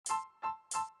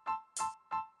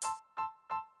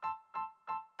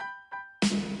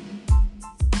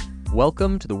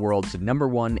Welcome to the world's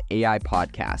 #1 AI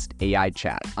podcast, AI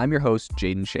Chat. I'm your host,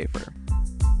 Jaden Schaefer.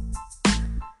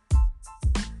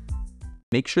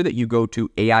 Make sure that you go to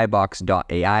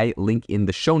aibox.ai, link in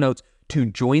the show notes, to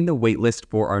join the waitlist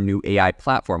for our new AI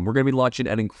platform. We're going to be launching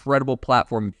an incredible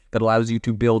platform that allows you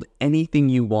to build anything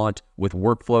you want with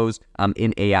workflows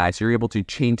in AI. So you're able to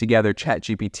chain together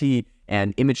ChatGPT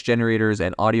and image generators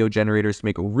and audio generators to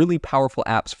make really powerful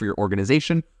apps for your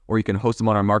organization, or you can host them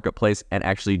on our marketplace and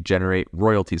actually generate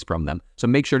royalties from them. So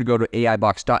make sure to go to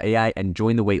aibox.ai and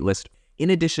join the waitlist. In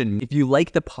addition, if you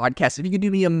like the podcast, if you could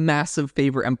do me a massive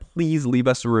favor and please leave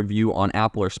us a review on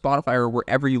Apple or Spotify or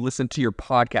wherever you listen to your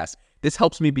podcast. This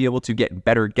helps me be able to get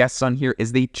better guests on here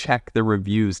as they check the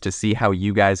reviews to see how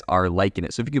you guys are liking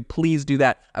it. So if you could please do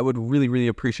that, I would really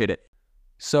appreciate it.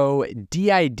 So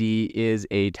DID is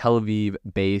a Tel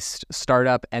Aviv-based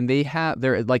startup, and they're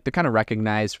kind of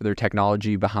recognized for their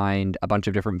technology behind a bunch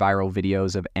of different viral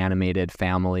videos of animated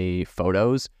family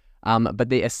photos. But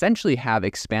they essentially have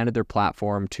expanded their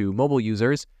platform to mobile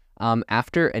users.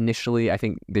 After initially, I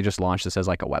think they just launched this as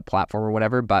like a web platform or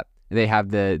whatever, but they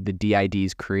have the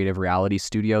DID's Creative Reality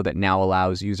Studio that now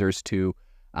allows users to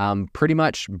pretty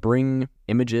much bring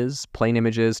plain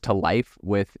images to life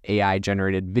with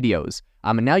AI-generated videos.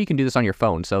 And now you can do this on your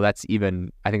phone, so I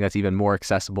think that's even more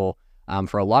accessible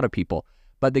for a lot of people.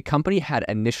 But the company had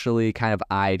initially kind of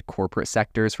eyed corporate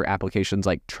sectors for applications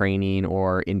like training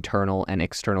or internal and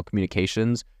external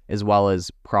communications, as well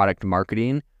as product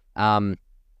marketing.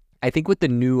 I think with the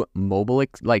new mobile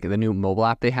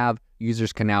app they have,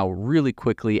 users can now really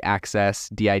quickly access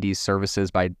DID's services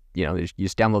by, you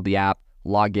just download the app,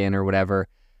 log in or whatever.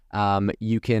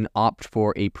 You can opt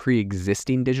for a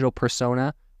pre-existing digital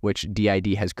persona, which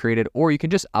DID has created, or you can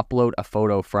just upload a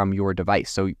photo from your device.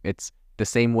 So it's the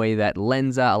same way that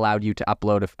Lensa allowed you to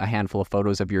upload a handful of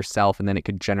photos of yourself, and then it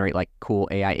could generate like cool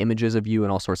AI images of you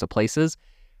in all sorts of places.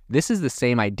 This is the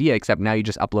same idea, except now you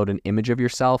just upload an image of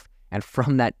yourself, and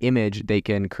from that image, they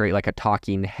can create like a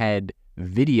talking head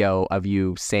video of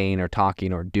you saying or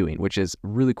talking or doing, which is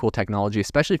really cool technology,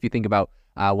 especially if you think about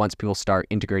once people start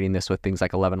integrating this with things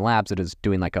like 11 Labs, it is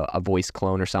doing like a voice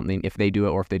clone or something, if they do it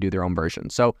or if they do their own version.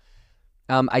 So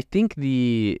I think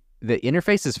the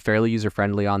interface is fairly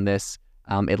user-friendly on this.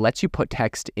 It lets you put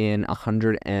text in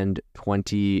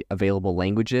 120 available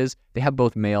languages. They have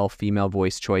both male, female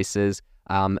voice choices.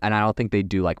 And I don't think they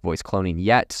do like voice cloning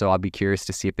yet. So I'll be curious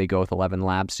to see if they go with 11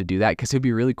 Labs to do that, because it'd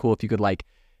be really cool if you could like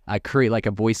create like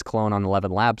a voice clone on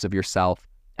 11 Labs of yourself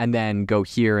and then go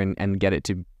here and get it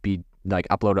to be like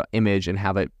upload an image and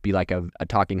have it be like a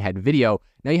talking head video.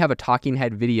 Now you have a talking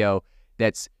head video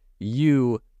that's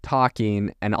you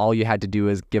talking, and all you had to do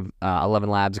is give 11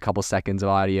 Labs a couple seconds of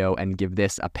audio and give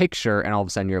this a picture, and all of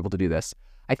a sudden you're able to do this.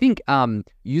 I think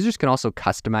users can also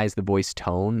customize the voice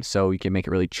tone, so you can make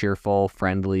it really cheerful,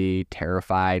 friendly,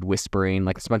 terrified, whispering,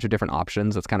 like there's a bunch of different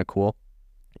options. That's kind of cool.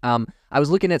 I was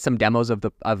looking at some demos of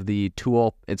the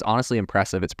tool. It's honestly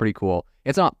impressive. It's pretty cool.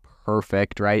 It's not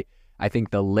perfect, right? I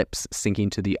think the lips syncing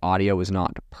to the audio is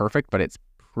not perfect, but it's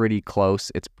pretty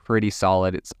close. It's pretty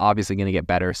solid. It's obviously going to get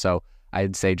better. So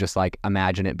I'd say just like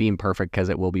imagine it being perfect, because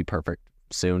it will be perfect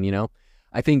soon,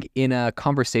 I think in a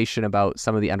conversation about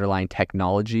some of the underlying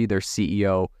technology, their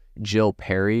CEO, Jill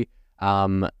Perry,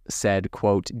 said,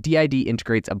 quote, DID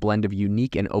integrates a blend of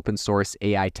unique and open source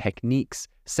AI techniques.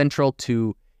 Central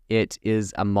to it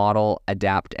is a model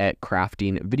adept at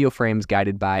crafting video frames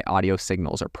guided by audio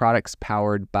signals. Our products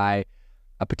powered by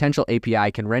a potential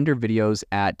API can render videos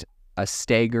at a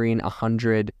staggering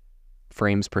 100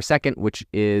 frames per second, which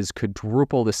is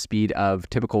quadruple the speed of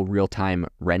typical real-time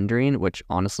rendering, which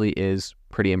honestly is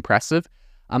pretty impressive.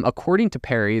 According to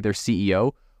Perry, their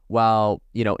CEO, while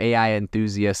AI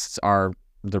enthusiasts are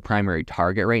the primary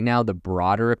target right now, the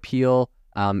broader appeal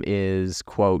is,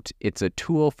 quote, it's a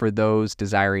tool for those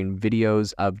desiring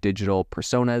videos of digital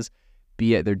personas,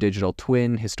 be it their digital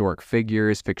twin, historic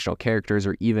figures, fictional characters,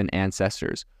 or even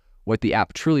ancestors. What the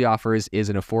app truly offers is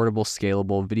an affordable,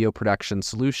 scalable video production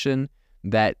solution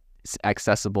that's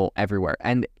accessible everywhere.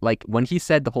 And like when he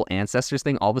said the whole ancestors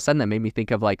thing, all of a sudden that made me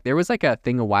think of like, there was like a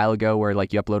thing a while ago where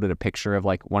like you uploaded a picture of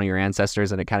like one of your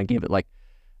ancestors and it kind of gave it like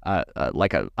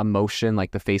a motion,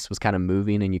 like the face was kind of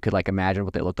moving and you could like imagine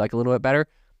what they looked like a little bit better.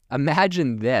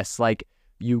 Imagine this, like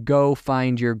you go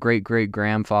find your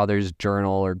great-great-grandfather's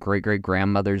journal or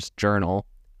great-great-grandmother's journal,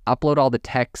 upload all the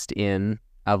text in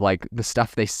of like the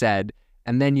stuff they said,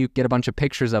 and then you get a bunch of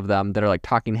pictures of them that are like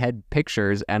talking head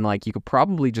pictures, and like you could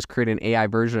probably just create an AI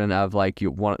version of like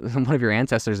one of your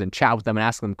ancestors and chat with them and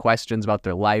ask them questions about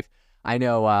their life. I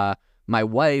know my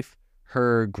wife,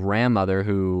 her grandmother,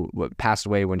 who passed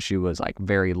away when she was like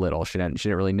very little. She didn't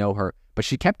really know her, but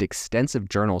she kept extensive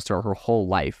journals throughout her whole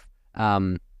life,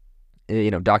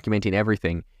 documenting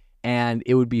everything. And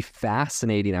it would be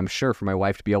fascinating, I'm sure, for my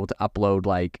wife to be able to upload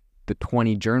like the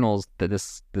 20 journals that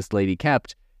this lady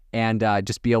kept, and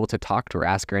just be able to talk to her,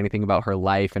 ask her anything about her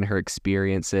life and her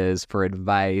experiences for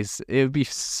advice. It would be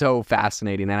so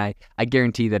fascinating, and I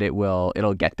guarantee that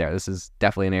it'll get there. This is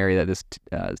definitely an area that this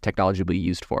technology will be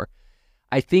used for.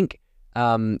 I think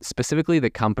specifically the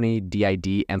company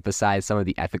DID emphasized some of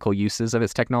the ethical uses of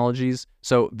its technologies.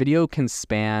 So video can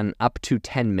span up to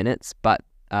 10 minutes, but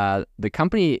the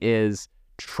company is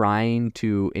trying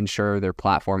to ensure their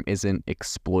platform isn't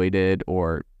exploited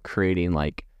or creating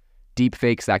like deep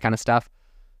fakes, that kind of stuff.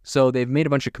 So they've made a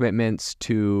bunch of commitments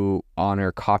to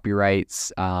honor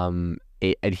copyrights,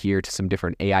 adhere to some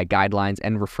different AI guidelines,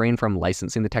 and refrain from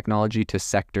licensing the technology to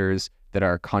sectors that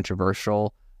are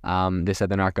controversial. They said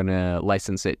they're not going to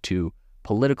license it to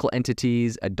political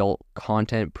entities, adult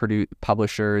content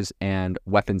publishers, and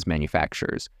weapons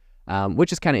manufacturers,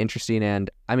 which is kind of interesting and,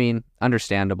 I mean,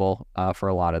 understandable for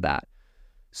a lot of that.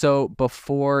 So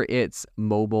before its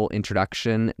mobile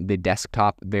introduction, the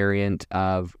desktop variant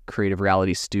of Creative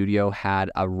Reality Studio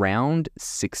had around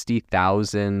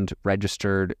 60,000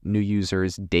 registered new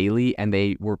users daily, and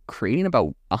they were creating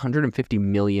about 150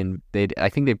 million. I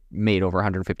think they've made over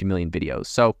 150 million videos.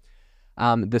 So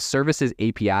the service's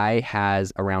API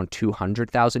has around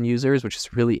 200,000 users, which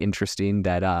is really interesting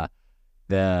that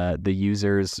the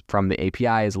users from the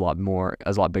API is a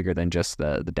lot bigger than just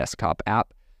the desktop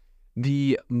app.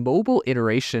 The mobile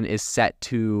iteration is set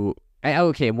to,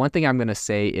 okay, one thing I'm going to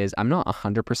say is I'm not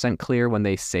 100% clear when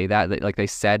they say that. Like they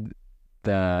said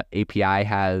the API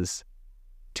has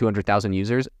 200,000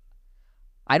 users.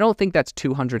 I don't think that's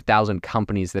 200,000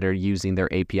 companies that are using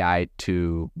their API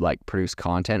to like produce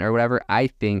content or whatever. I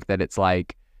think that it's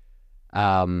like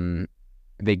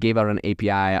they gave out an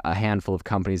API, a handful of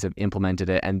companies have implemented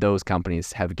it, and those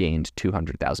companies have gained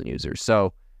 200,000 users.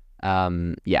 So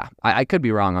yeah, I could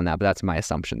be wrong on that, but that's my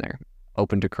assumption there.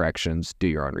 Open to corrections, do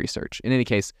your own research. In any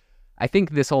case, I think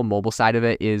this whole mobile side of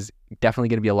it is definitely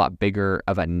going to be a lot bigger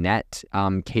of a net,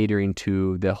 catering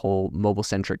to the whole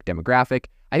mobile-centric demographic.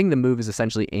 I think the move is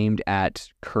essentially aimed at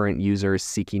current users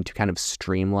seeking to kind of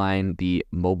streamline the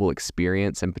mobile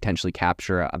experience and potentially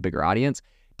capture a bigger audience.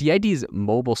 DID's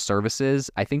mobile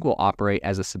services, I think, will operate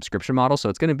as a subscription model, so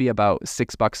it's going to be about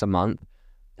 $6 a month.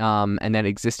 And then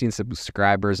existing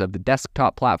subscribers of the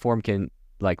desktop platform can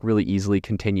like really easily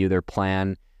continue their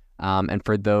plan. And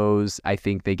for those, I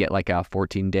think they get like a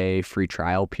 14-day free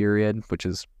trial period, which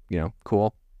is,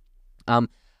 cool.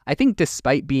 I think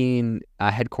despite being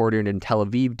headquartered in Tel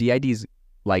Aviv, DID's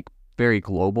like very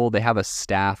global. They have a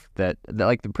staff that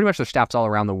like pretty much their staff's all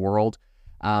around the world.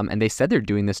 And they said they're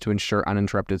doing this to ensure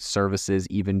uninterrupted services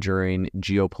even during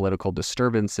geopolitical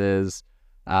disturbances.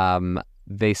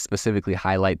 They specifically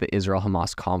highlight the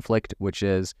Israel-Hamas conflict, which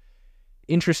is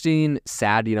interesting,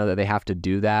 sad, that they have to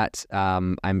do that.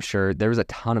 I'm sure there's a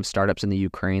ton of startups in the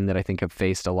Ukraine that I think have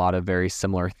faced a lot of very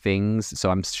similar things. So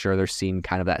I'm sure they're seeing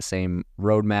kind of that same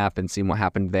roadmap and seeing what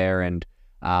happened there and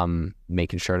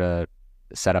making sure to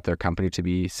set up their company to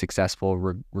be successful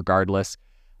regardless.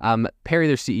 Perry,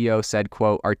 their CEO, said,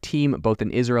 quote, "Our team, both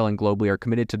in Israel and globally, are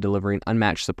committed to delivering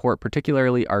unmatched support.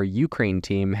 Particularly, our Ukraine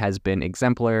team has been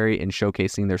exemplary in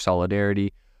showcasing their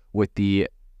solidarity with the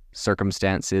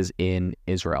circumstances in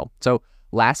Israel." So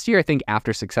last year, I think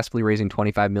after successfully raising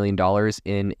 $25 million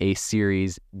in a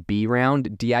Series B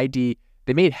round, DID,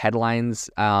 they made headlines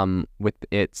with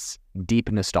its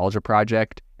deep nostalgia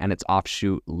project and its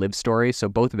offshoot Live Story. So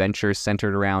both ventures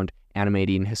centered around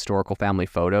animating historical family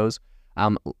photos.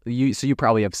 You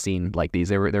probably have seen like these.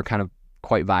 They're kind of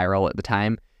quite viral at the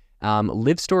time.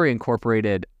 Live Story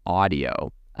incorporated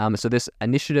audio. So this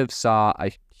initiative saw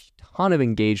a ton of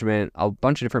engagement. A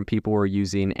bunch of different people were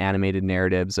using animated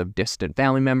narratives of distant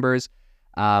family members.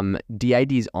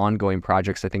 DID's ongoing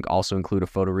projects, I think, also include a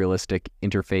photorealistic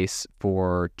interface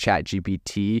for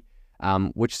ChatGPT,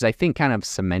 which is, I think, kind of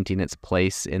cementing its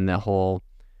place in the whole,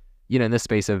 in this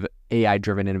space of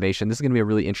AI-driven innovation. This is going to be a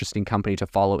really interesting company to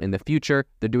follow in the future.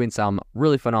 They're doing some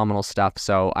really phenomenal stuff,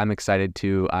 so I'm excited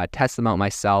to test them out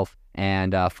myself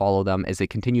and follow them as they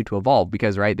continue to evolve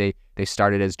because, right, they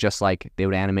started as just like they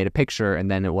would animate a picture, and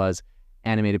then it was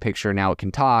animated picture, now it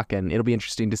can talk, and it'll be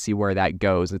interesting to see where that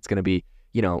goes. It's going to be,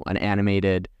 an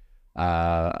animated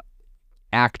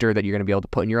actor that you're going to be able to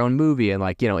put in your own movie, and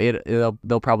like,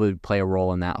 they'll probably play a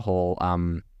role in that whole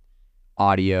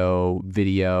audio,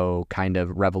 video kind of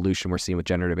revolution we're seeing with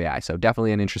generative AI. So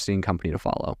definitely an interesting company to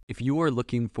follow. If you are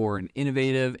looking for an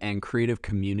innovative and creative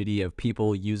community of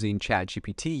people using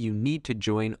ChatGPT, you need to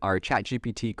join our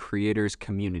ChatGPT creators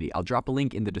community. I'll drop a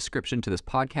link in the description to this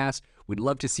podcast. We'd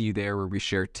love to see you there, where we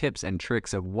share tips and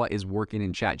tricks of what is working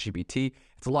in ChatGPT.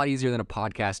 It's a lot easier than a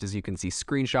podcast, as you can see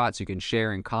screenshots, you can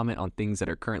share and comment on things that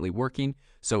are currently working.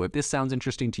 So if this sounds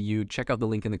interesting to you, check out the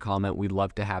link in the comment. We'd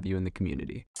love to have you in the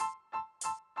community.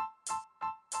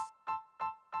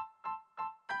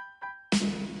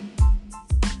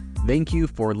 Thank you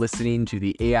for listening to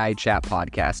the AI Chat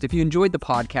Podcast. If you enjoyed the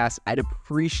podcast, I'd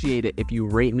appreciate it if you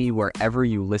rate me wherever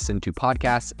you listen to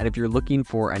podcasts. And if you're looking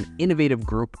for an innovative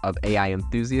group of AI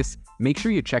enthusiasts, make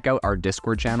sure you check out our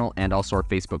Discord channel and also our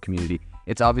Facebook community.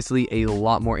 It's obviously a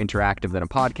lot more interactive than a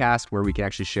podcast, where we can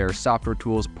actually share software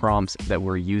tools, prompts that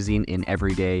we're using in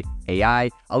everyday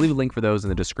AI. I'll leave a link for those in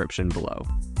the description below.